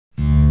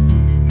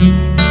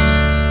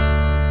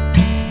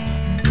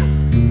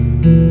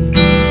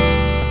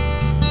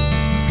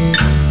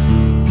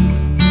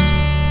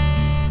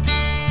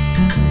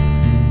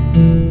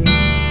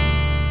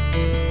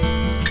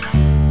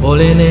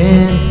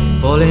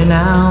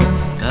now,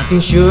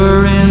 nothing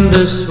sure in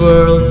this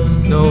world.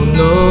 No,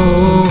 no,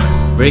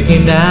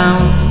 breaking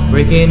down,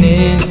 breaking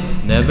in,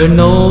 never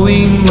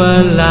knowing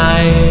what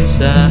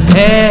lies ahead.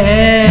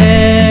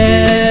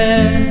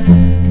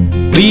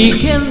 We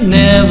can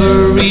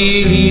never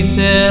really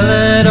tell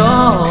it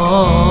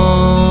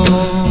all.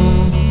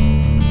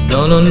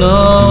 No, no, no.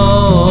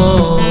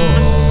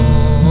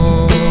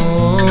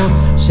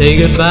 Say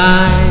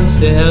goodbye,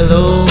 say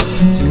hello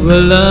to a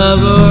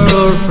lover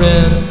or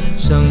friend.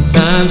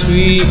 Sometimes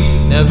we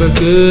never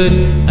could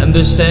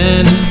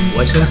understand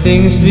why some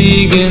things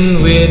begin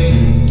with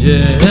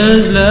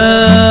just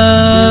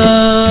love.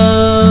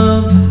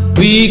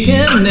 We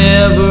can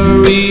never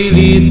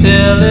really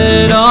tell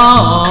it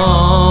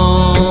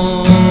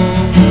all.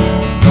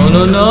 No,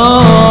 no, no.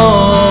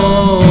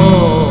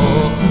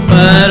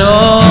 But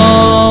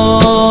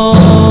oh,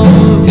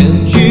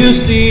 can't you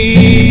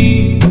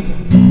see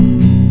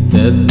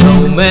that no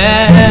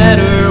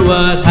matter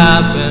what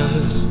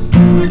happens,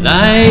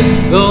 life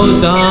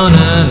goes on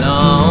and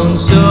on.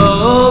 So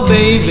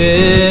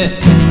baby,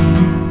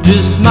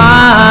 just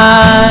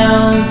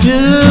smile,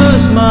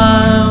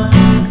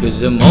 'cause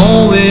I'm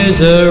always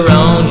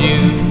around you,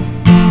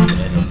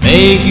 and I'll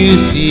make you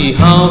see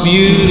how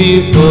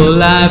beautiful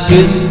life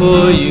is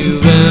for you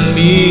and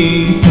me.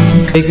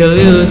 Take a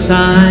little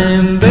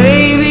time,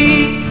 baby,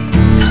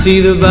 see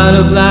the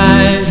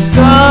butterflies,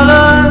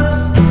 colors,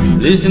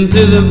 listen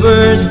to the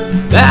birds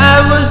that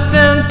were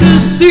sent to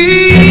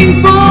sing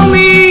for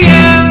me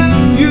and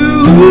you.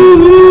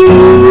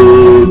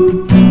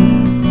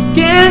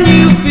 Can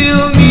you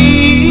feel me?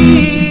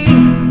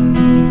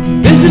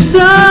 This is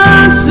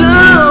such a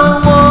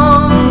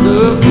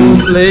wonderful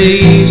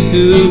place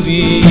to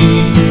be.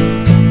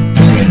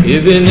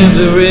 Even if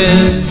there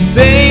is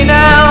pain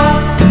now,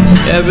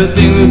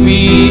 everything will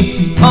be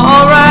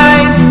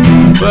alright.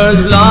 For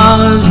as long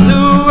as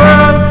the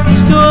world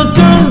still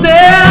turns,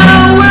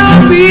 there will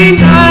be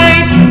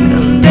night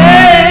and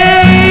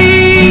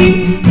day.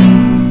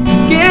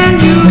 Can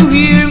you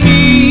hear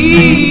me?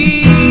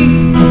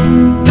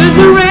 There's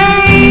a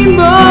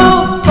rainbow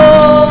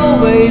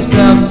always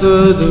after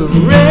the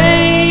rain.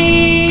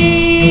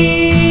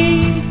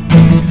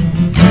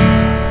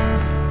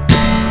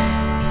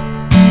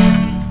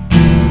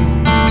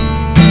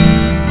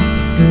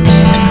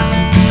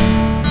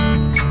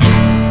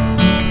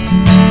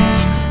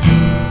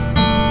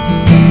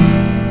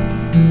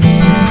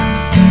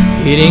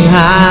 Hitting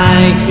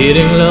high,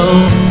 hitting low,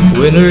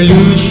 win or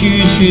lose you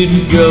should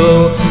go.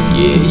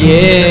 Yeah,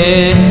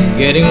 yeah,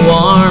 getting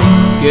warm,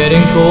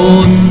 getting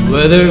cold,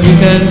 whether we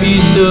can be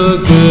so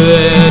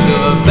good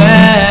or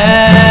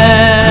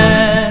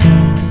bad.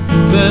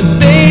 But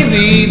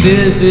baby,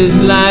 this is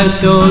life,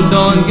 so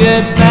don't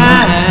get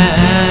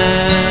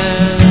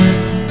mad.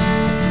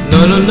 No,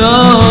 no, no,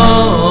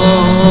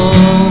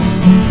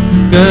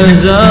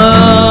 'cause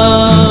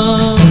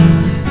oh,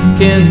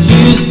 can't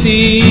you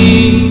see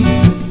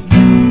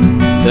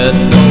that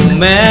no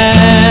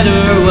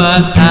matter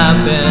what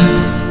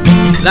happens,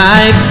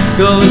 life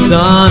goes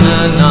on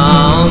and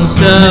on.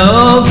 So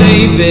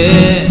baby,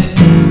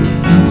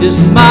 just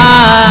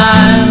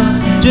smile,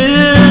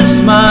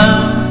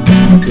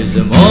 'cause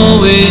I'm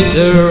always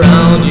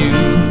around you,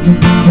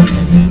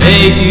 and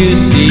make you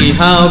see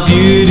how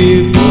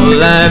beautiful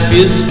life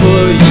is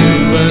for you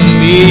and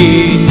me.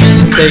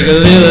 Take a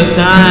little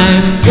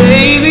time,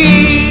 baby,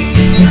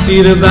 see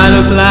the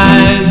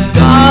butterflies,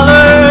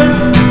 colors,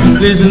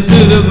 listen to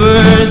the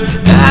birds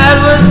that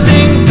were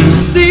sing to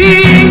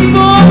sing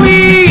for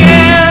me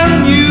and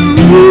you.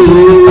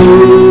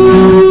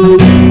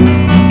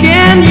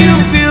 Can you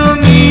feel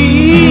me?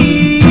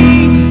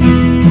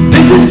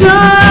 This is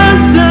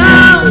such a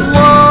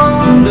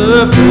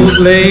wonderful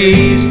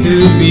place to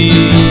be.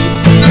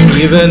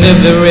 Even if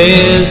there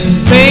is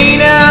pain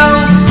now,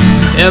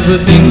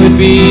 everything would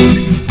be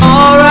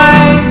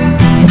alright.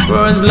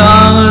 For as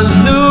long as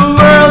the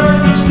world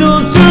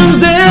still turns,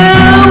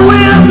 there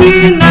will be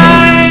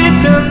night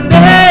and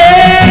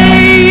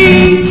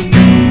day.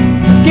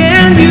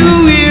 Can you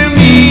hear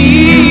me?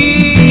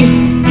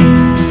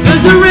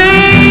 There's a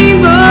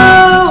rainbow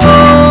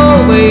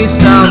always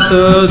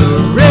after the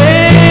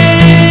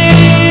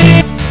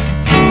rain.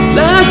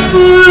 Life's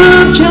full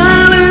of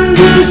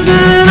challenges,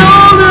 and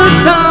all the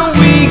time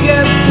we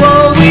get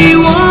what we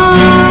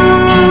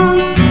want.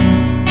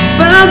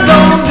 But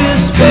don't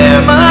despair,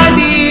 my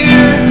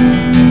dear,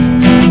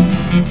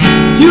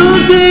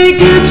 you'll take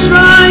each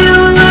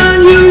trial and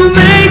you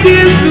make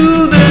it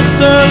through this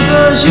term,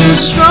 'cause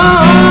you're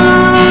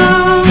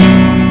strong.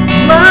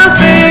 My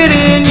faith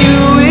in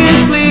you is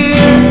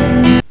clear.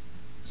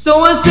 So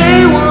I say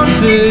once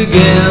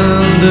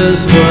again, this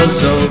world's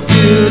so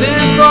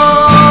beautiful.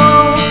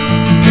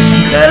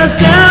 Let us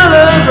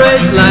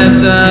celebrate life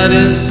that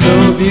is so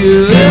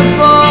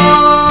beautiful.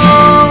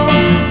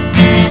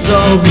 So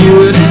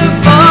beautiful.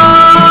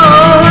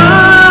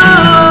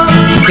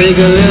 Take a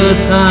little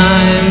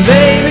time,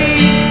 baby,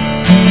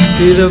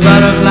 see the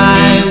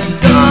butterflies,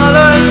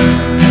 colors,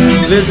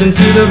 listen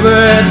to the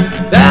birds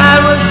that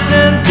were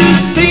sent to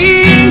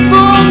sing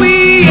for me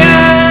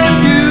and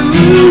you.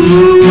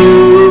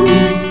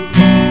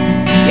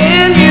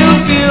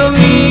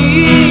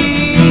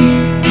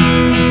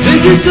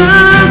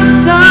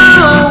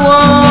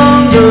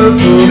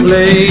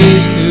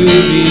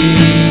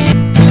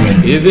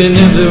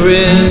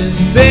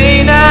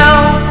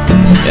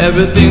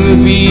 everything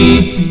would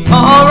be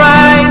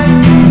alright.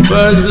 For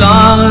as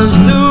long as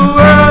the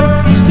world